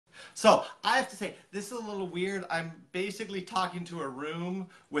So I have to say, this is a little weird. I'm basically talking to a room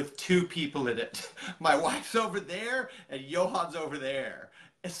with two people in it. My wife's over there and Johan's over there.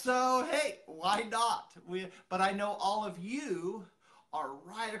 So hey, why not? But I know all of you are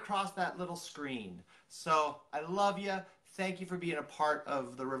right across that little screen. So I love you. Thank you for being a part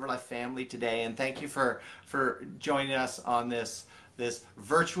of the River Life family today, and thank you for joining us on this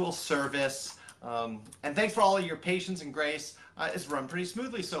virtual service. And thanks for all of your patience and grace. It's run pretty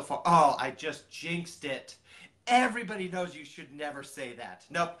smoothly so far. Oh, I just jinxed it. Everybody knows you should never say that.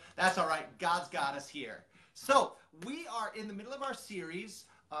 Nope, that's all right. God's got us here. So we are in the middle of our series,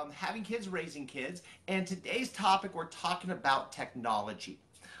 Having Kids, Raising Kids. And today's topic, we're talking about technology.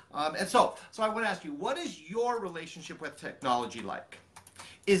 And so I want to ask you, what is your relationship with technology like?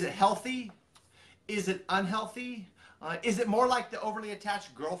 Is it healthy? Is it unhealthy? Is it more like the overly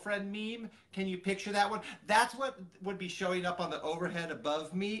attached girlfriend meme? Can you picture that one? That's what would be showing up on the overhead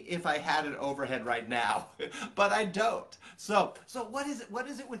above me if I had an overhead right now, but I don't. So what is it? What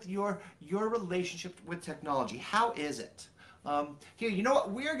is it with your relationship with technology? How is it? Here, you know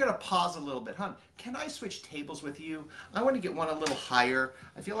what? We're gonna pause a little bit, hon. Can I switch tables with you? I want to get one a little higher.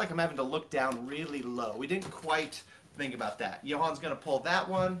 I feel like I'm having to look down really low. We didn't quite think about that. Johan's going to pull that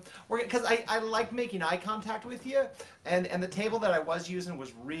one. Because I like making eye contact with you, and the table that I was using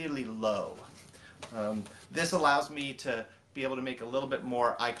was really low. This allows me to be able to make a little bit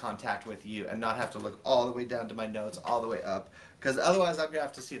more eye contact with you and not have to look all the way down to my notes, all the way up. Because otherwise I'm going to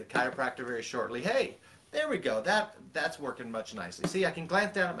have to see the chiropractor very shortly. Hey, there we go. That's working much nicely. See, I can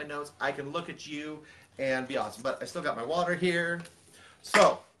glance down at my notes. I can look at you and be awesome. But I still got my water here.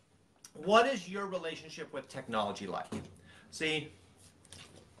 So, what is your relationship with technology like? See,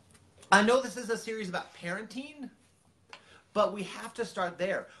 I know this is a series about parenting, but we have to start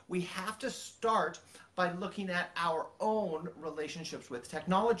there. We have to start by looking at our own relationships with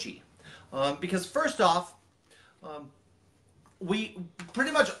technology. Because first off, we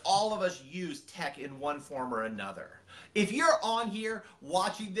pretty much all of us use tech in one form or another. If you're on here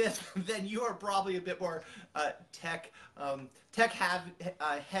watching this, then you are probably a bit more tech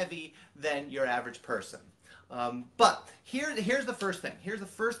heavy than your average person. But here's the first thing. Here's the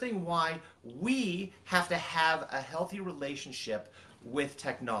first thing why we have to have a healthy relationship with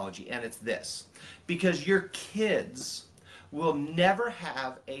technology, and it's this. Because your kids will never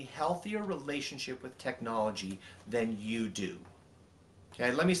have a healthier relationship with technology than you do.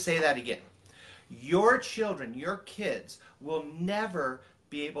 Okay, let me say that again. Your children, your kids, will never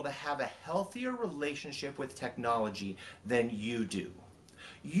be able to have a healthier relationship with technology than you do.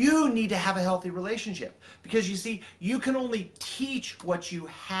 You need to have a healthy relationship because you see, you can only teach what you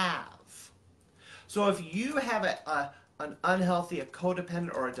have. So if you have an unhealthy, a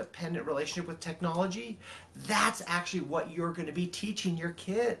codependent, or a dependent relationship with technology, that's actually what you're going to be teaching your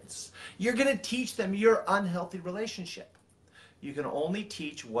kids. You're going to teach them your unhealthy relationship. You can only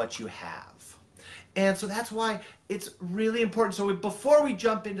teach what you have. And so that's why it's really important. So before we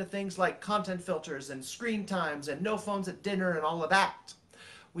jump into things like content filters and screen times and no phones at dinner and all of that,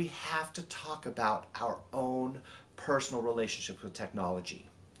 we have to talk about our own personal relationships with technology.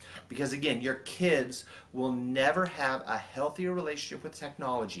 Because again, your kids will never have a healthier relationship with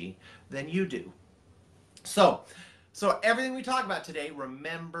technology than you do. So everything we talk about today,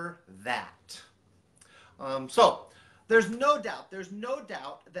 remember that. There's no doubt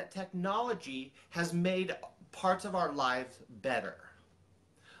that technology has made parts of our lives better.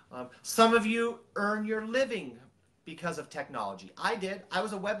 Some of you earn your living because of technology. I did. I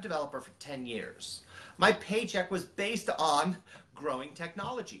was a web developer for 10 years. My paycheck was based on growing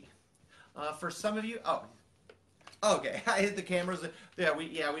technology. For some of you, okay, I hit the cameras. Yeah,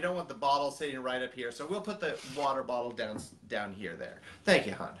 we don't want the bottle sitting right up here, so we'll put the water bottle down here there. Thank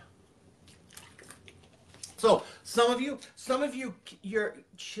you, hon. So some of you, your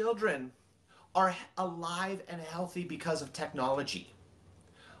children are alive and healthy because of technology.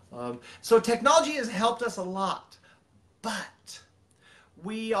 So technology has helped us a lot, but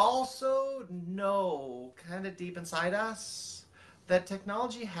we also know kind of deep inside us that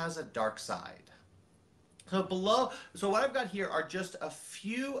technology has a dark side. So what I've got here are just a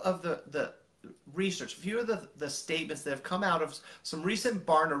few of the research, a few of the statements that have come out of some recent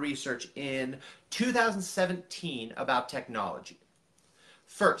Barna research in 2017 about technology.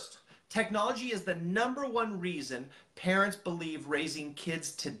 First, technology is the #1 reason parents believe raising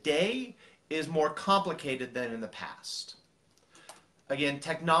kids today is more complicated than in the past. Again,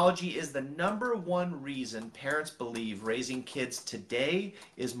 technology is the #1 reason parents believe raising kids today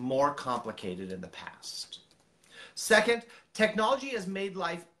is more complicated than the past. Second, technology has made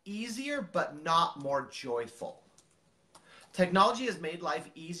life easier but not more joyful. Technology has made life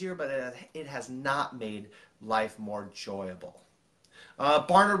easier, but it has not made life more enjoyable.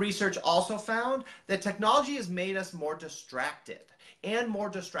 Barna Research also found that technology has made us more distracted and more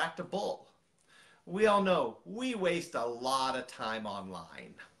distractible. We all know we waste a lot of time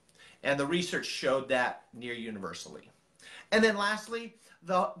online, and the research showed that near universally. And then lastly,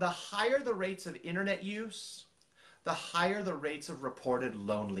 the higher the rates of internet use, the higher the rates of reported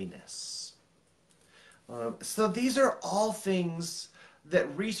loneliness. So these are all things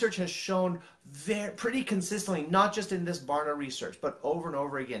that research has shown pretty consistently, not just in this Barna research, but over and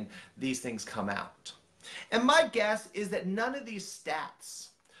over again, these things come out. And my guess is that none of these stats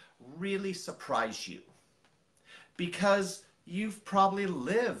really surprise you, because you've probably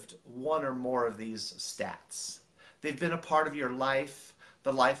lived one or more of these stats. They've been a part of your life,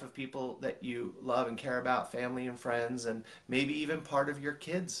 the life of people that you love and care about, family and friends, and maybe even part of your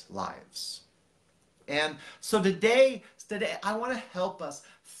kids' lives. And so today I want to help us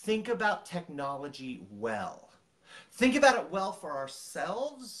think about technology well. Think about it well for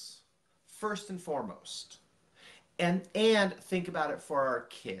ourselves, first and foremost. And think about it for our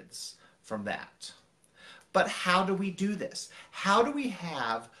kids from that. But how do we do this? How do we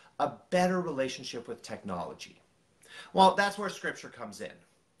have a better relationship with technology? Well, that's where Scripture comes in.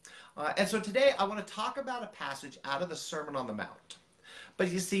 And so today I want to talk about a passage out of the Sermon on the Mount. But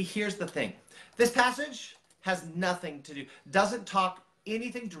you see, here's the thing. This passage has nothing to do, doesn't talk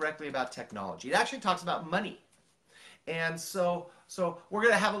anything directly about technology. It actually talks about money. And so we're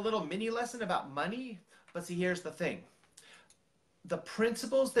going to have a little mini lesson about money. But see, here's the thing. The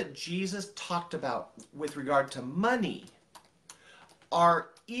principles that Jesus talked about with regard to money are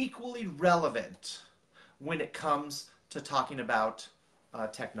equally relevant when it comes to talking about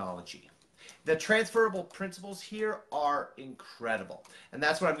technology. The transferable principles here are incredible. And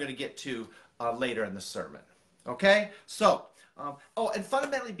that's what I'm going to get to later in the sermon. Okay? So, and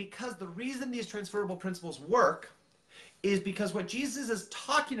fundamentally, because the reason these transferable principles work is because what Jesus is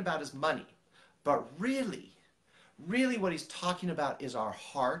talking about is money. But really what he's talking about is our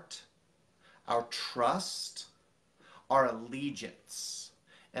heart, our trust, our allegiance.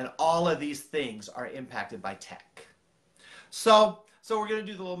 And all of these things are impacted by tech. So we're going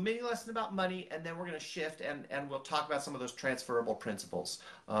to do the little mini lesson about money, and then we're going to shift and we'll talk about some of those transferable principles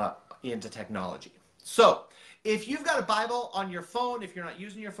into technology. So if you've got a Bible on your phone, if you're not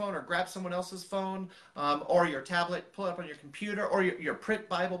using your phone, or grab someone else's phone or your tablet, pull it up on your computer, or your print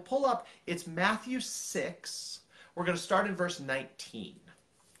Bible, pull up. It's Matthew 6. We're going to start in verse 19.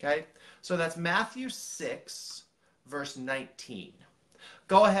 Okay? So that's Matthew 6, verse 19.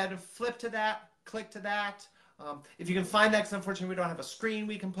 Go ahead and flip to that, click to that. If you can find that, because unfortunately we don't have a screen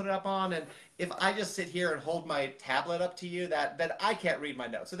we can put it up on, and if I just sit here and hold my tablet up to you, that I can't read my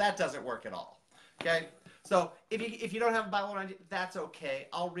notes, so that doesn't work at all. Okay, so if you don't have a Bible around you, that's okay.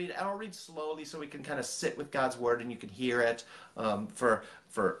 I'll read it, and I'll read slowly so we can kind of sit with God's word and you can hear it for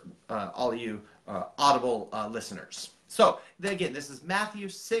all of you audible listeners. So again, this is Matthew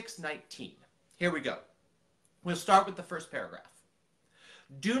 6:19. Here we go. We'll start with the first paragraph.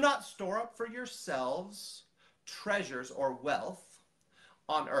 Do not store up for yourselves treasures or wealth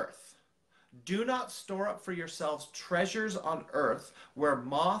on earth. Do not store up for yourselves treasures on earth where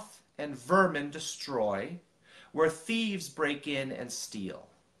moth and vermin destroy, where thieves break in and steal.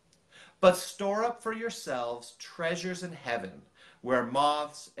 But store up for yourselves treasures in heaven where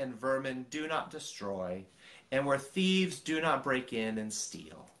moths and vermin do not destroy, and where thieves do not break in and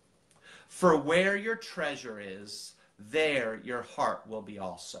steal. For where your treasure is, there your heart will be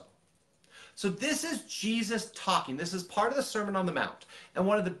also. So this is Jesus talking. This is part of the Sermon on the Mount. And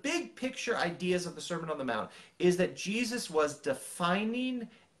one of the big picture ideas of the Sermon on the Mount is that Jesus was defining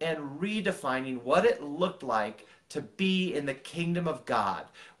and redefining what it looked like to be in the kingdom of God,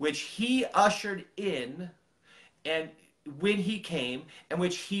 which he ushered in and when he came, and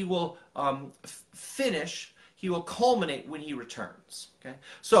which he will finish, he will culminate when he returns. Okay?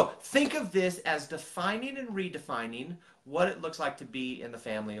 So think of this as defining and redefining what it looks like to be in the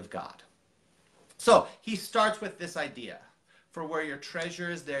family of God. So he starts with this idea. For where your treasure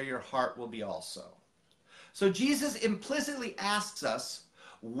is, there your heart will be also. So Jesus implicitly asks us,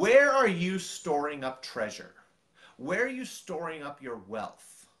 where are you storing up treasure? Where are you storing up your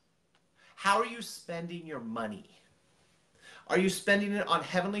wealth? How are you spending your money? Are you spending it on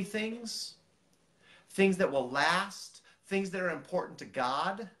heavenly things? Things that will last? Things that are important to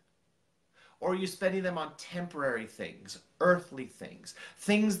God? Or are you spending them on temporary things, earthly things,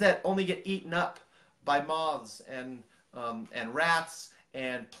 things that only get eaten up by moths and rats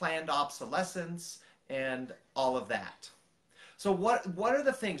and planned obsolescence and all of that? So what are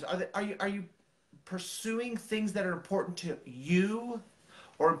the things? Are you pursuing things that are important to you,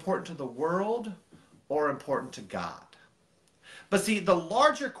 or important to the world, or important to God. But see, the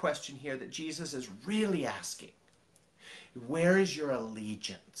larger question here that Jesus is really asking, where is your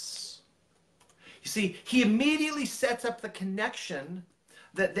allegiance? You see, he immediately sets up the connection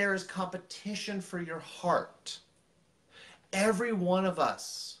that there is competition for your heart. Every one of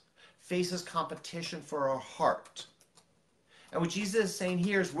us faces competition for our heart. And what Jesus is saying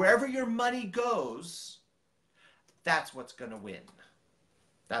here is wherever your money goes, that's what's going to win.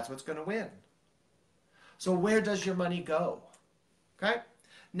 That's what's going to win. So where does your money go? Okay?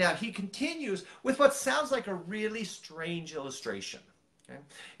 Now he continues with what sounds like a really strange illustration. Okay?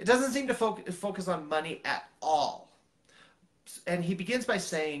 It doesn't seem to focus on money at all. And he begins by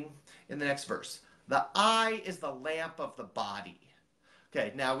saying in the next verse, the eye is the lamp of the body.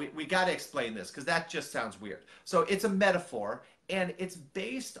 Okay, now we got to explain this because that just sounds weird. So it's a metaphor, and it's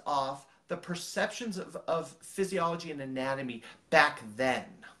based off the perceptions of physiology and anatomy back then.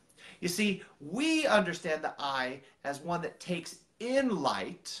 You see, we understand the eye as one that takes in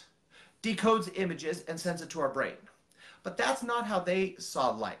light, decodes images, and sends it to our brain. But that's not how they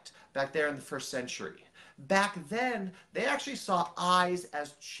saw light back there in the first century. Back then, they actually saw eyes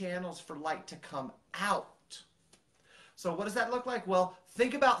as channels for light to come out. So what does that look like? Well,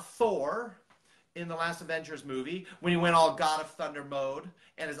 think about Thor in the last Avengers movie when he went all God of Thunder mode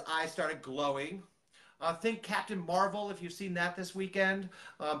and his eyes started glowing. Think Captain Marvel, if you've seen that this weekend,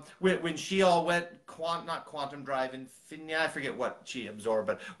 when she all went not quantum drive, I forget what she absorbed,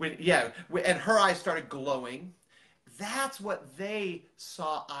 but and her eyes started glowing. That's what they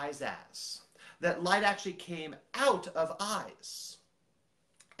saw eyes as. That light actually came out of eyes.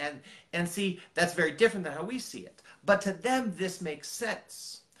 And see, that's very different than how we see it. But to them, this makes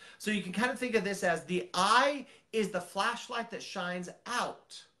sense. So you can kind of think of this as the eye is the flashlight that shines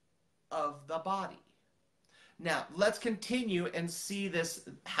out of the body. Now, let's continue and see this,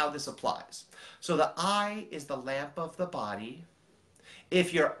 how this applies. So the eye is the lamp of the body.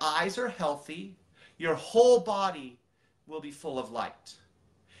 If your eyes are healthy, your whole body will be full of light.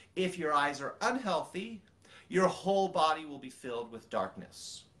 If your eyes are unhealthy, your whole body will be filled with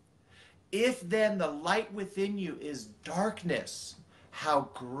darkness. If then the light within you is darkness, how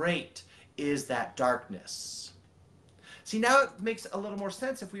great is that darkness? See, now it makes a little more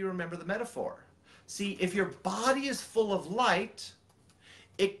sense if we remember the metaphor. See, if your body is full of light,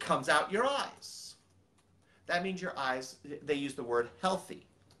 it comes out your eyes. That means your eyes, they use the word healthy.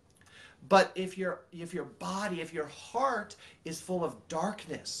 But if your body, if your heart is full of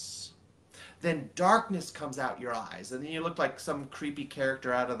darkness, then darkness comes out your eyes, and then you look like some creepy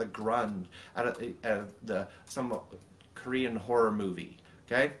character out of the Grunge, out of some Korean horror movie.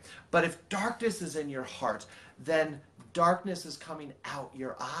 Okay, but if darkness is in your heart, then darkness is coming out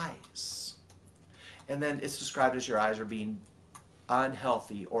your eyes, and then it's described as your eyes are being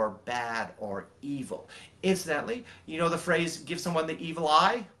unhealthy or bad or evil. Incidentally, you know the phrase "give someone the evil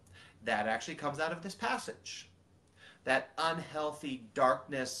eye"? That actually comes out of this passage. That unhealthy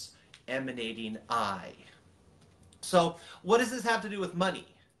darkness emanating eye. So what does this have to do with money?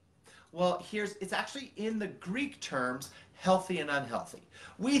 Well, it's actually in the Greek terms, healthy and unhealthy.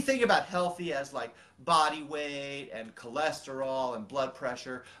 We think about healthy as like body weight and cholesterol and blood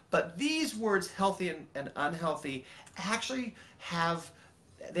pressure, but these words healthy and unhealthy actually have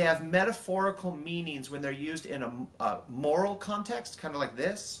metaphorical meanings when they're used in a moral context, kind of like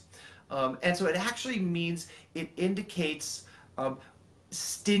this. And so it actually means, it indicates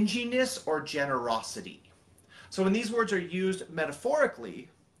stinginess or generosity. So when these words are used metaphorically,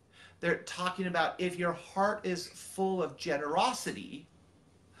 they're talking about if your heart is full of generosity,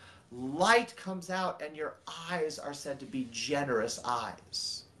 light comes out and your eyes are said to be generous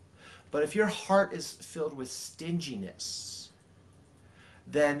eyes. But if your heart is filled with stinginess,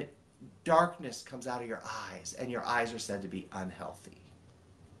 then darkness comes out of your eyes and your eyes are said to be unhealthy.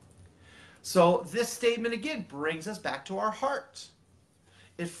 So this statement again brings us back to our heart.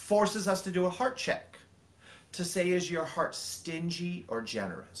 It forces us to do a heart check to say, is your heart stingy or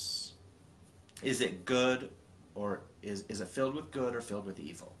generous? Is it good, or is it filled with good or filled with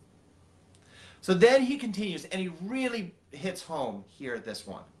evil? So then he continues, and he really hits home here at this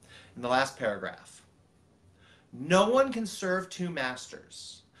one, in the last paragraph. No one can serve two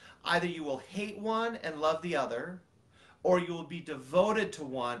masters. Either you will hate one and love the other, or you will be devoted to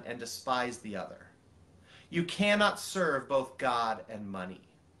one and despise the other. You cannot serve both God and money.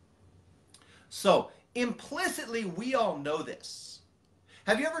 So, implicitly, we all know this.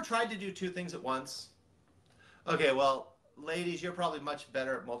 Have you ever tried to do two things at once? Okay, well, ladies, you're probably much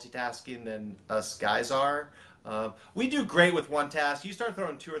better at multitasking than us guys are. We do great with one task. You start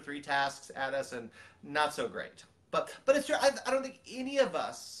throwing 2 or 3 tasks at us, and not so great. But it's true. I don't think any of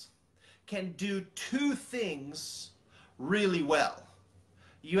us can do 2 things really well.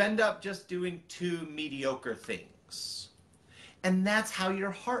 You end up just doing 2 mediocre things. And that's how your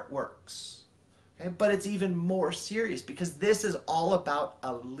heart works. Okay? But it's even more serious because this is all about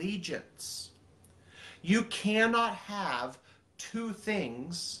allegiance. You cannot have 2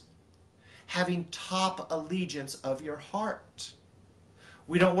 things having top allegiance of your heart.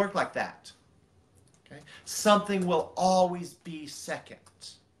 We don't work like that. Okay? Something will always be second.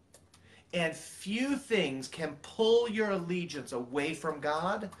 And few things can pull your allegiance away from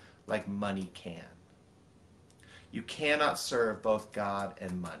God like money can. You cannot serve both God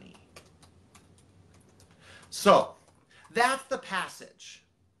and money. So, that's the passage.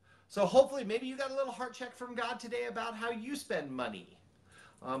 So hopefully maybe you got a little heart check from God today about how you spend money.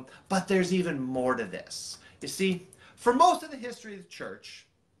 But there's even more to this. You see, for most of the history of the church,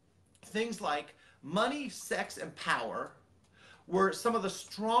 things like money, sex, and power were some of the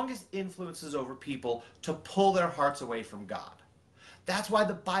strongest influences over people to pull their hearts away from God. That's why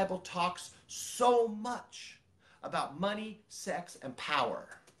the Bible talks so much about money, sex, and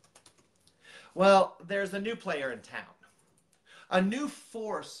power. Well, there's a new player in town, a new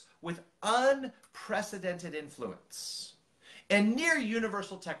force with unprecedented influence and near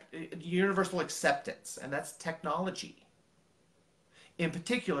universal acceptance, and that's technology. In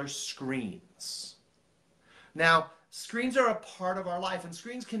particular, screens. Now, screens are a part of our life, and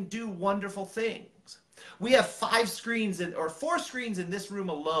screens can do wonderful things. We have 4 screens in this room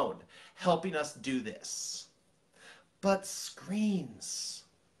alone helping us do this. But screens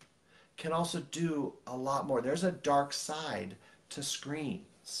can also do a lot more. There's a dark side to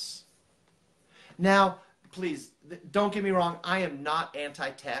screens. Now, please, don't get me wrong, I am not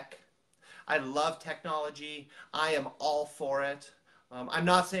anti-tech. I love technology. I am all for it. I'm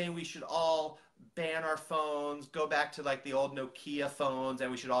not saying we should all ban our phones, go back to like the old Nokia phones, and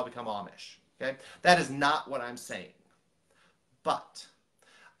we should all become Amish. Okay? That is not what I'm saying. But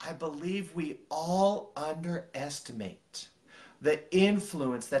I believe we all underestimate the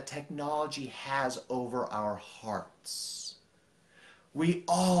influence that technology has over our hearts. We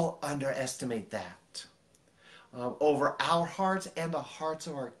all underestimate that over our hearts and the hearts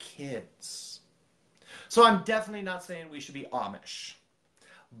of our kids. So I'm definitely not saying we should be Amish.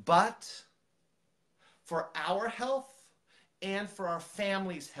 But for our health and for our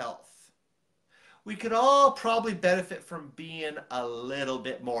family's health, we could all probably benefit from being a little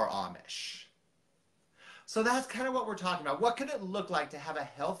bit more Amish. So that's kind of what we're talking about. What could it look like to have a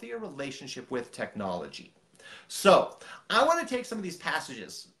healthier relationship with technology? So I want to take some of these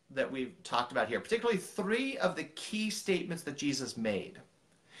passages that we've talked about here, particularly 3 of the key statements that Jesus made,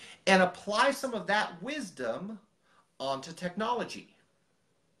 and apply some of that wisdom onto technology.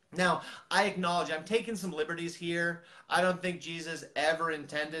 Now, I acknowledge I'm taking some liberties here. I don't think Jesus ever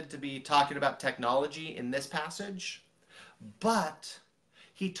intended to be talking about technology in this passage, but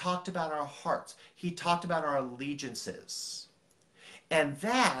he talked about our hearts. He talked about our allegiances, and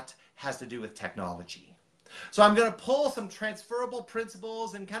that has to do with technology. So I'm going to pull some transferable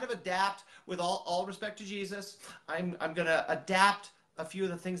principles and kind of adapt with all respect to Jesus. I'm going to adapt a few of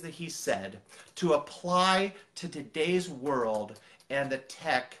the things that he said to apply to today's world and the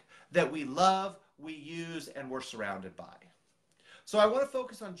tech that we love, we use, and we're surrounded by. So I want to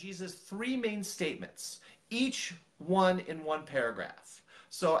focus on Jesus' 3 main statements, each one in 1 paragraph.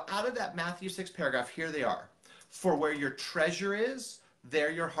 So out of that Matthew 6 paragraph, here they are. For where your treasure is,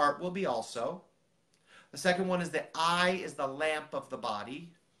 there your heart will be also. The second one is the eye is the lamp of the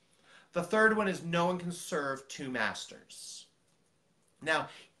body. The third one is no one can serve 2 masters. Now,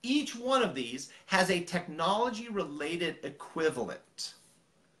 each one of these has a technology-related equivalent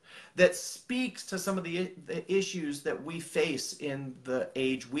that speaks to some of the issues that we face in the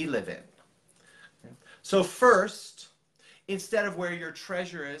age we live in. Okay. So first, instead of where your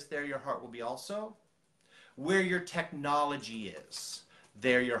treasure is, there your heart will be also. Where your technology is,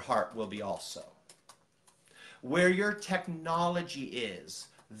 there your heart will be also. Where your technology is,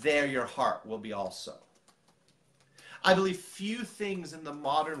 there your heart will be also. I believe few things in the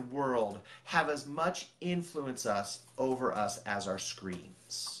modern world have as much influence over us as our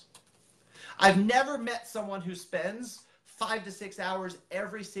screens. I've never met someone who spends 5 to 6 hours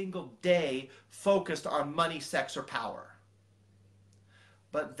every single day focused on money, sex, or power.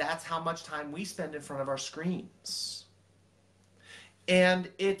 But that's how much time we spend in front of our screens. And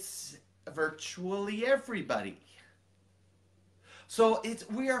it's virtually everybody. So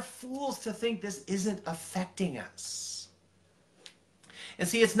we are fools to think this isn't affecting us. And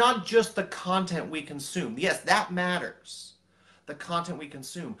see, it's not just the content we consume. Yes, that matters, the content we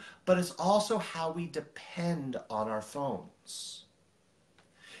consume, but it's also how we depend on our phones.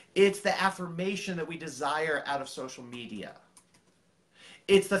 It's the affirmation that we desire out of social media.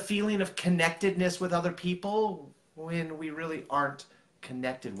 It's the feeling of connectedness with other people when we really aren't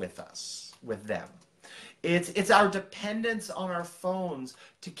connected with them. It's our dependence on our phones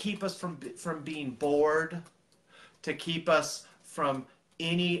to keep us from being bored, to keep us from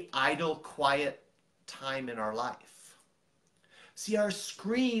any idle, quiet time in our life. See, our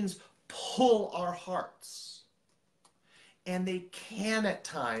screens pull our hearts. And they can at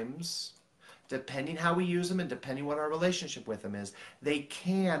times, depending how we use them and depending what our relationship with them is, they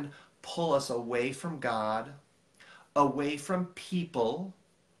can pull us away from God, away from people,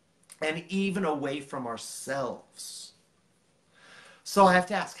 and even away from ourselves. So I have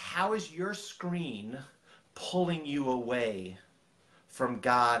to ask, how is your screen pulling you away from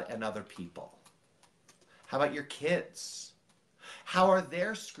God and other people? How about your kids? How are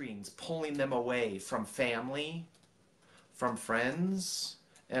their screens pulling them away from family, from friends,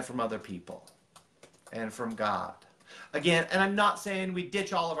 and from other people, and from God? Again, and I'm not saying we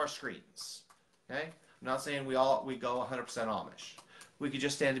ditch all of our screens. Okay? I'm not saying we go 100% Amish. We could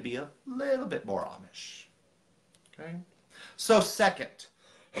just stand to be a little bit more Amish. Okay? So second,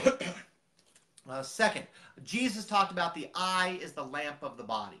 Jesus talked about the eye is the lamp of the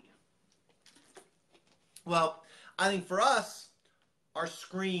body. Well, I think for us, our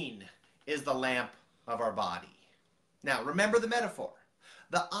screen is the lamp of our body. Now, remember the metaphor.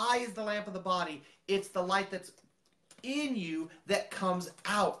 The eye is the lamp of the body. It's the light that's in you that comes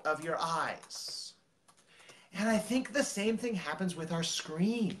out of your eyes. And I think the same thing happens with our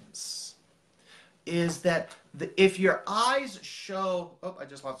screens. Is that if your eyes show... Oh, I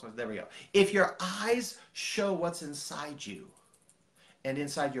just lost something. There we go. If your eyes show what's inside you and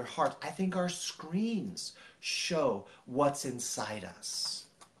inside your heart, I think our screens show what's inside us.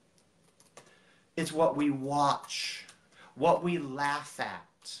 It's what we watch, what we laugh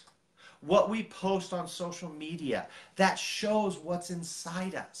at, what we post on social media. That shows what's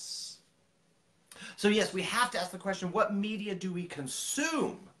inside us. So yes, we have to ask the question, what media do we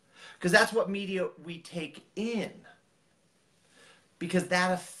consume? Because that's what media we take in. Because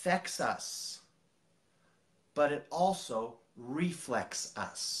that affects us. But it also reflects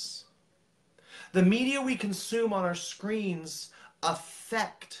us. The media we consume on our screens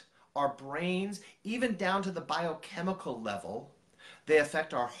affect our brains, even down to the biochemical level. They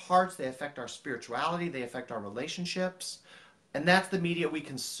affect our hearts, they affect our spirituality, they affect our relationships. And that's the media we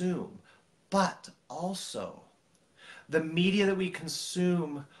consume. But also, the media that we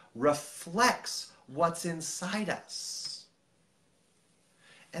consume reflects what's inside us.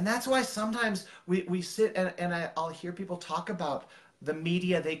 And that's why sometimes we sit and I'll hear people talk about the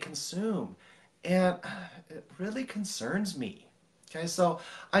media they consume. And it really concerns me. Okay, so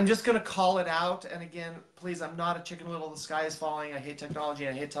I'm just going to call it out. And again, please, I'm not a chicken little, the sky is falling. I hate technology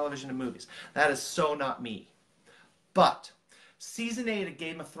and I hate television and movies. That is so not me. But Season 8 of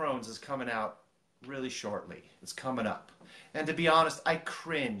Game of Thrones is coming out really shortly. It's coming up. And to be honest, I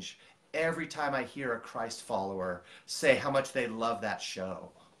cringe every time I hear a Christ follower say how much they love that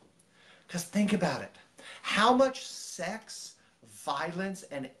show. Because think about it. How much sex, violence,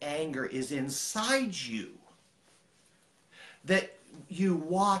 and anger is inside you that you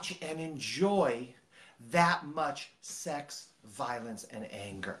watch and enjoy that much sex, violence, and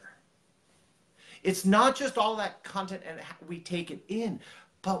anger? It's not just all that content and we take it in,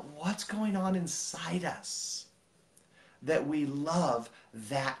 but what's going on inside us that we love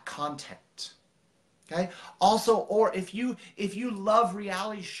that content. Okay? Also, or if you love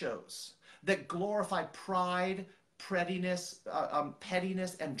reality shows that glorify pride, pettiness,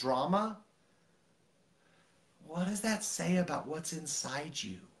 and drama, what does that say about what's inside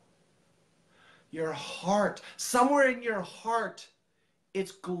you? Your heart. Somewhere in your heart,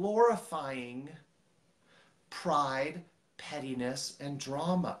 it's glorifying pride, pettiness, and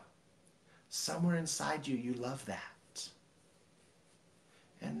drama. Somewhere inside you, you love that.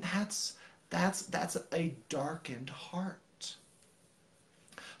 And that's a darkened heart.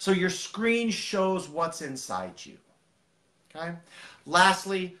 So your screen shows what's inside you. Okay?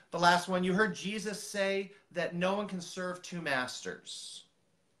 Lastly, the last one, you heard Jesus say that no one can serve two masters.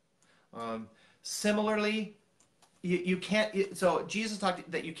 Similarly, you can't, so Jesus talked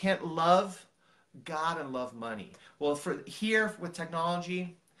that you can't love God and love money. Well, for here with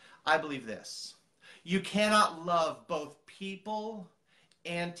technology, I believe this. You cannot love both people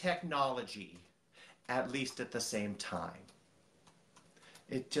and technology, at least at the same time.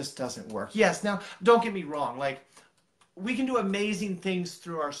 It just doesn't work. Yes, now, don't get me wrong. Like, we can do amazing things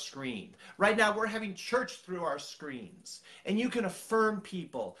through our screen. Right now, we're having church through our screens, and you can affirm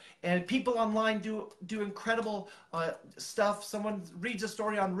people. And people online do incredible stuff. Someone reads a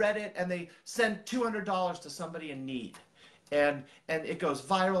story on Reddit, and they send $200 to somebody in need, and it goes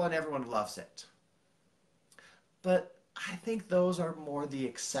viral, and everyone loves it. But I think those are more the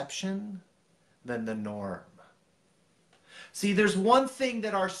exception than the norm. See, there's one thing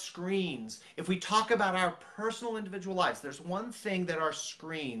that our screens, if we talk about our personal individual lives, there's one thing that our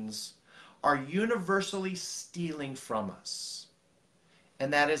screens are universally stealing from us,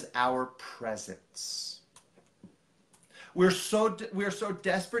 and that is our presence. We're so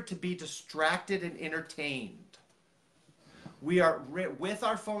desperate to be distracted and entertained. We are, with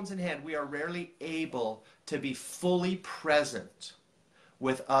our phones in hand, we are rarely able to be fully present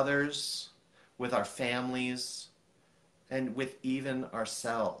with others, with our families, and with even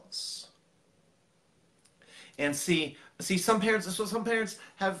ourselves. And see, some parents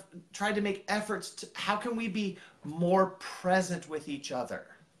have tried to make efforts to, how can we be more present with each other?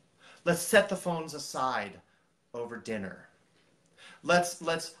 Let's set the phones aside over dinner. Let's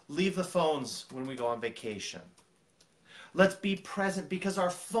leave the phones when we go on vacation. Let's be present, because our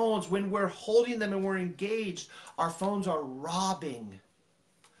phones, when we're holding them and we're engaged, our phones are robbing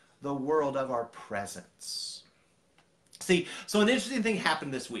the world of our presence. See, so an interesting thing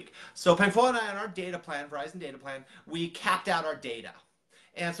happened this week. So Pangfo and I, on our data plan, Verizon data plan, we capped out our data.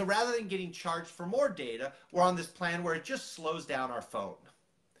 And so rather than getting charged for more data, we're on this plan where it just slows down our phone.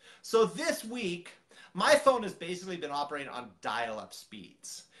 So this week, my phone has basically been operating on dial-up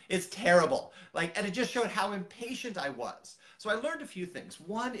speeds. It's terrible. And it just showed how impatient I was. So I learned a few things.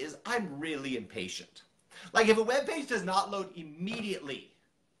 One is I'm really impatient. If a web page does not load immediately,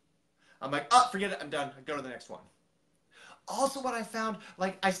 I'm like, oh, forget it, I'm done. I go to the next one. Also, what I found,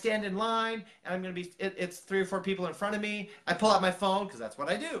 I stand in line, and I'm going to be, it's 3 or 4 people in front of me. I pull out my phone, because that's what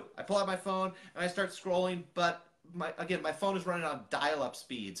I do. I pull out my phone, and I start scrolling, but my phone is running on dial-up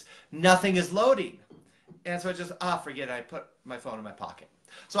speeds. Nothing is loading. And so I just, forget it. I put my phone in my pocket.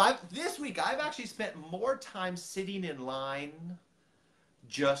 So this week, I've actually spent more time sitting in line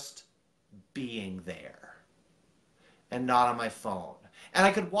just being there and not on my phone. And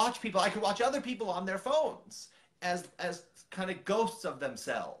I could watch other people on their phones as kind of ghosts of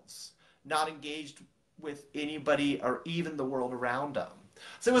themselves, not engaged with anybody or even the world around them.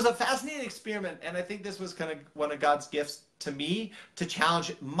 So it was a fascinating experiment, and I think this was kind of one of God's gifts to me to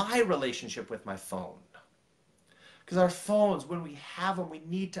challenge my relationship with my phone. Because our phones, when we have them, we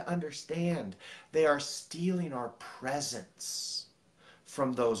need to understand they are stealing our presence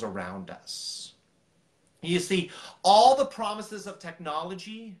from those around us. You see, all the promises of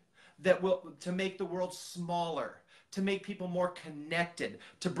technology to make the world smaller, to make people more connected,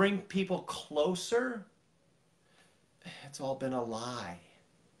 to bring people closer, it's all been a lie.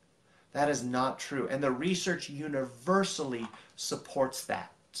 That is not true. And the research universally supports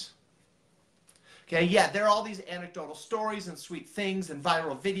that. Okay, yeah, there are all these anecdotal stories and sweet things and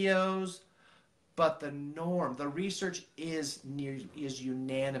viral videos, but the norm, the research is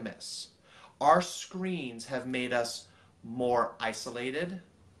unanimous. Our screens have made us more isolated,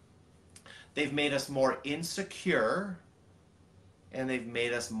 they've made us more insecure, and they've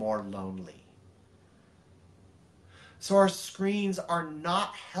made us more lonely. So our screens are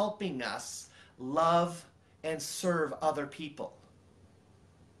not helping us love and serve other people.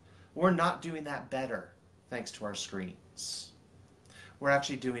 We're not doing that better thanks to our screens. We're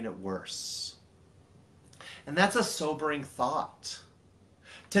actually doing it worse. And that's a sobering thought.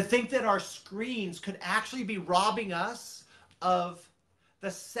 To think that our screens could actually be robbing us of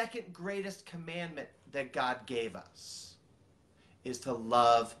the second greatest commandment that God gave us, is to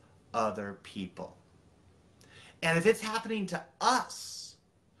love other people. And if it's happening to us,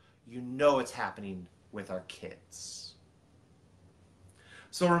 you know it's happening with our kids.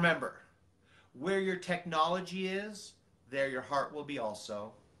 So remember, where your technology is, there your heart will be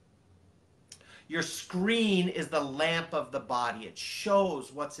also. Your screen is the lamp of the body. It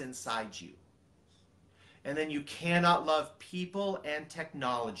shows what's inside you. And then you cannot love people and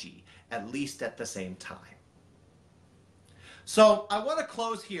technology, at least at the same time. So I want to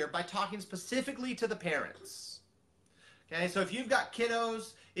close here by talking specifically to the parents. Okay, so if you've got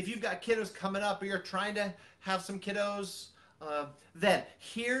kiddos coming up, or you're trying to have some kiddos, then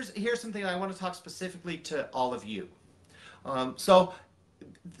here's something I want to talk specifically to all of you. So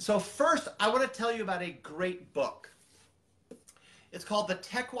first, I want to tell you about a great book. It's called The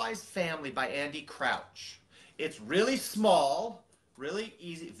TechWise Family by Andy Crouch. It's really small, really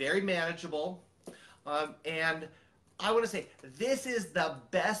easy, very manageable, and I want to say this is the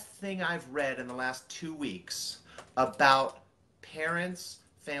best thing I've read in the last 2 weeks about parents,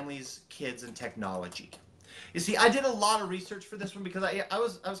 families, kids, and technology. You see, I did a lot of research for this one because I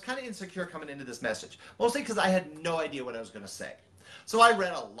was kind of insecure coming into this message, mostly because I had no idea what I was going to say. So I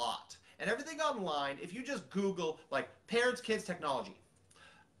read a lot. And everything online, if you just Google like parents, kids, technology,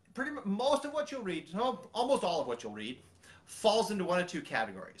 pretty much most of what you'll read, almost all of what you'll read, falls into one of two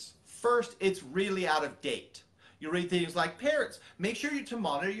categories. First, it's really out of date. You'll read things like, parents, make sure you to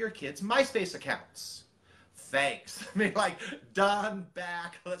monitor your kids' MySpace accounts. Thanks. I mean, like, done,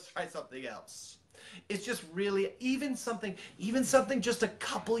 back, let's try something else. It's just really, even something just a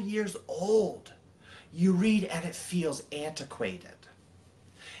couple years old, you read and it feels antiquated.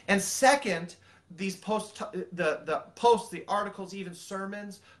 And second, these posts, the posts, the articles, even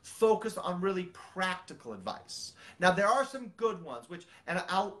sermons, focus on really practical advice. Now, there are some good ones, and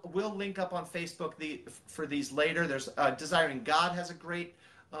we'll link up on Facebook for these later. There's Desiring God has a great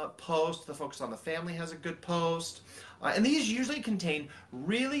post. The Focus on the Family has a good post. And these usually contain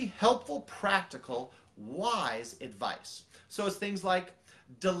really helpful, practical, wise advice. So it's things like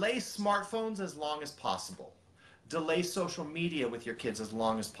delay smartphones as long as possible. Delay social media with your kids as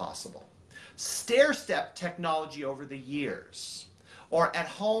long as possible. Stair-step technology over the years. Or at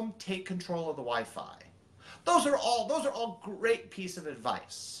home, take control of the Wi-Fi. Those are all great pieces of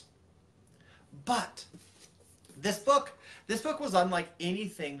advice. But this book was unlike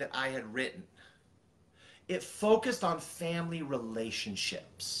anything that I had written. It focused on family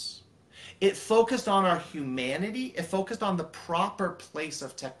relationships. It focused on our humanity. It focused on the proper place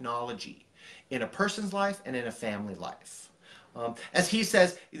of technology in a person's life and in a family life. As he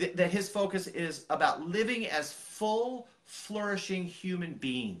says, that his focus is about living as full, flourishing human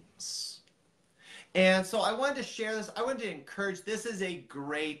beings. And so I wanted to share this. I wanted to encourage, this is a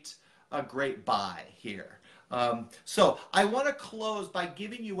great buy here. So I want to close by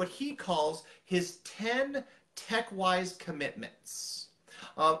giving you what he calls his 10 tech-wise commitments.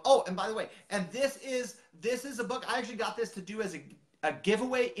 Oh, and by the way, and this is a book. I actually got this to do as a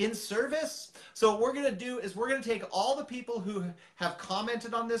giveaway in service. So what we're going to do is we're going to take all the people who have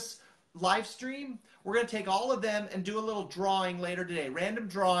commented on this live stream. We're going to take all of them and do a little drawing later today, random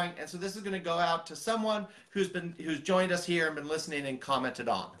drawing. And so this is going to go out to someone who's joined us here and been listening and commented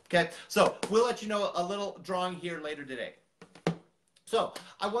on. Okay, so we'll let you know a little drawing here later today. So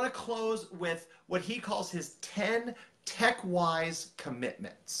I want to close with what he calls his 10 tech-wise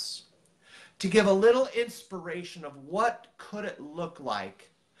commitments, to give a little inspiration of what could it look like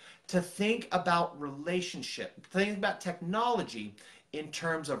to think about relationship, think about technology in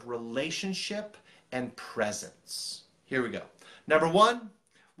terms of relationship and presence. Here we go. Number one,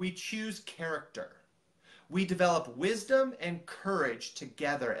 we choose character. We develop wisdom and courage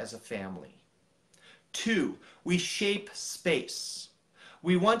together as a family. 2, we shape space.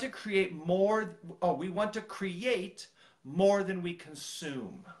 We want to create more than we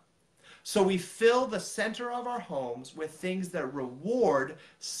consume. So we fill the center of our homes with things that reward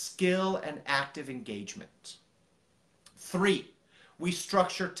skill and active engagement. 3, we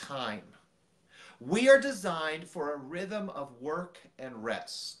structure time. We are designed for a rhythm of work and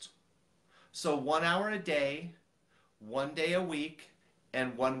rest. So 1 hour a day, 1 day a week,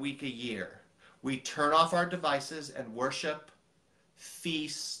 and 1 week a year. We turn off our devices and worship,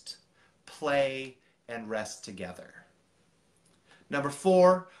 feast, play, and rest together. Number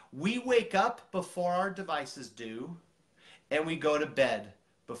 4, we wake up before our devices do, and we go to bed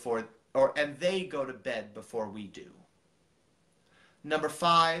and they go to bed before we do. Number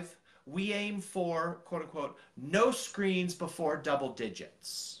 5, we aim for, quote unquote, no screens before double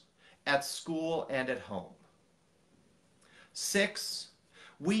digits at school and at home. 6,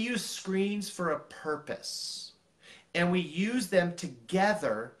 we use screens for a purpose, and we use them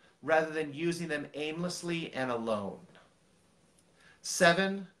together rather than using them aimlessly and alone.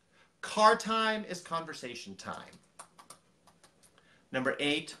 7, car time is conversation time. Number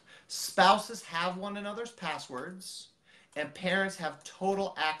 8, spouses have one another's passwords, and parents have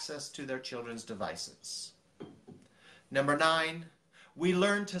total access to their children's devices. Number 9, we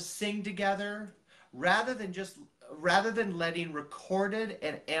learn to sing together rather than letting recorded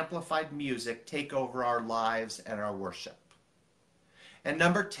and amplified music take over our lives and our worship. And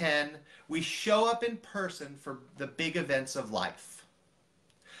number 10, we show up in person for the big events of life.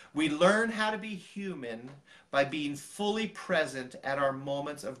 We learn how to be human by being fully present at our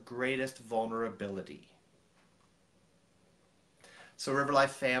moments of greatest vulnerability. So River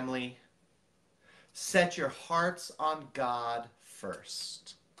Life family, set your hearts on God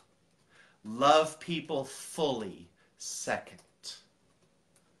first. Love people fully second.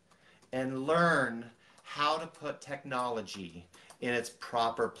 And learn how to put technology in its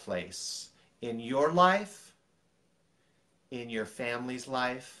proper place in your life in your family's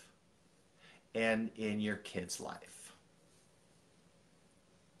life and in your kids' life.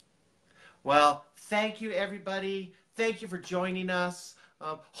 Well, thank you, everybody. Thank you for joining us.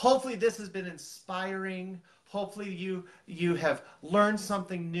 Hopefully this has been inspiring. Hopefully you have learned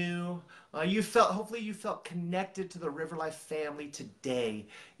something new. Hopefully you felt connected to the River Life family today,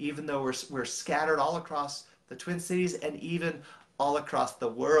 even though we're scattered all across the Twin Cities and even all across the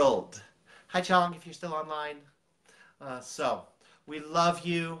world. Hi, Chong, if you're still online. So we love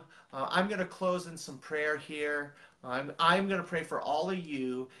you. I'm going to close in some prayer here. I'm going to pray for all of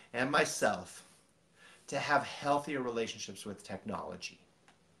you and myself to have healthier relationships with technology.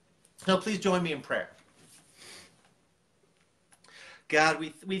 So please join me in prayer. God,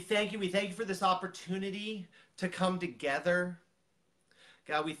 we thank you. We thank you for this opportunity to come together.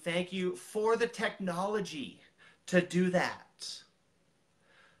 God, we thank you for the technology to do that.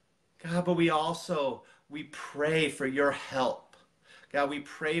 God, but we pray for your help. God, we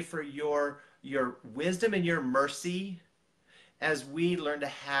pray for your wisdom and your mercy as we learn to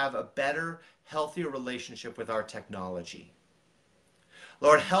have a better, healthier relationship with our technology.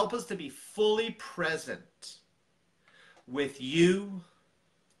 Lord, help us to be fully present with you,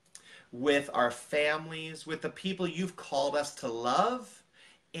 with our families, with the people you've called us to love,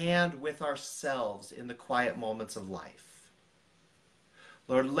 and with ourselves in the quiet moments of life.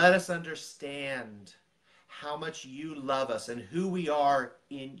 Lord, let us understand how much you love us and who we are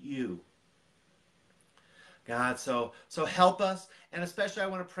in you. God, so help us, and especially I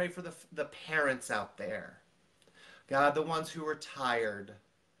want to pray for the parents out there. God, the ones who are tired,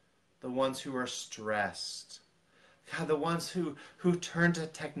 the ones who are stressed. God, the ones who turn to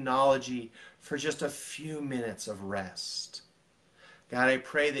technology for just a few minutes of rest. God, I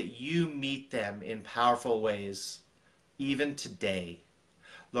pray that you meet them in powerful ways, even today.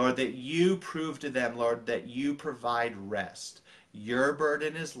 Lord, that you prove to them, Lord, that you provide rest. Your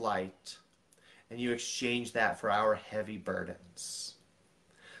burden is light, and you exchange that for our heavy burdens.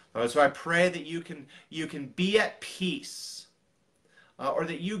 Lord, so I pray that you can be at peace, or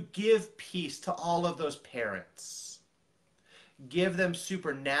that you give peace to all of those parents. Give them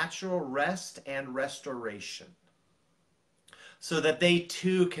supernatural rest and restoration so that they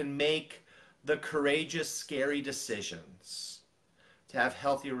too can make the courageous, scary decisions to have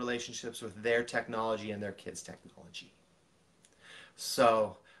healthy relationships with their technology and their kids' technology.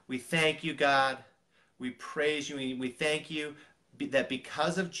 So we thank you, God. We praise you. We thank you that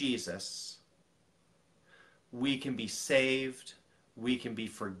because of Jesus, we can be saved, we can be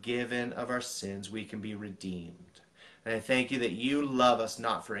forgiven of our sins, we can be redeemed. And I thank you that you love us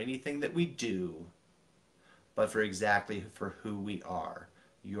not for anything that we do, but for exactly for who we are,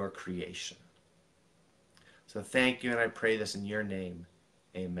 your creation. So thank you, and I pray this in your name.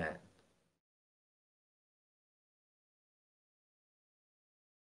 Amen.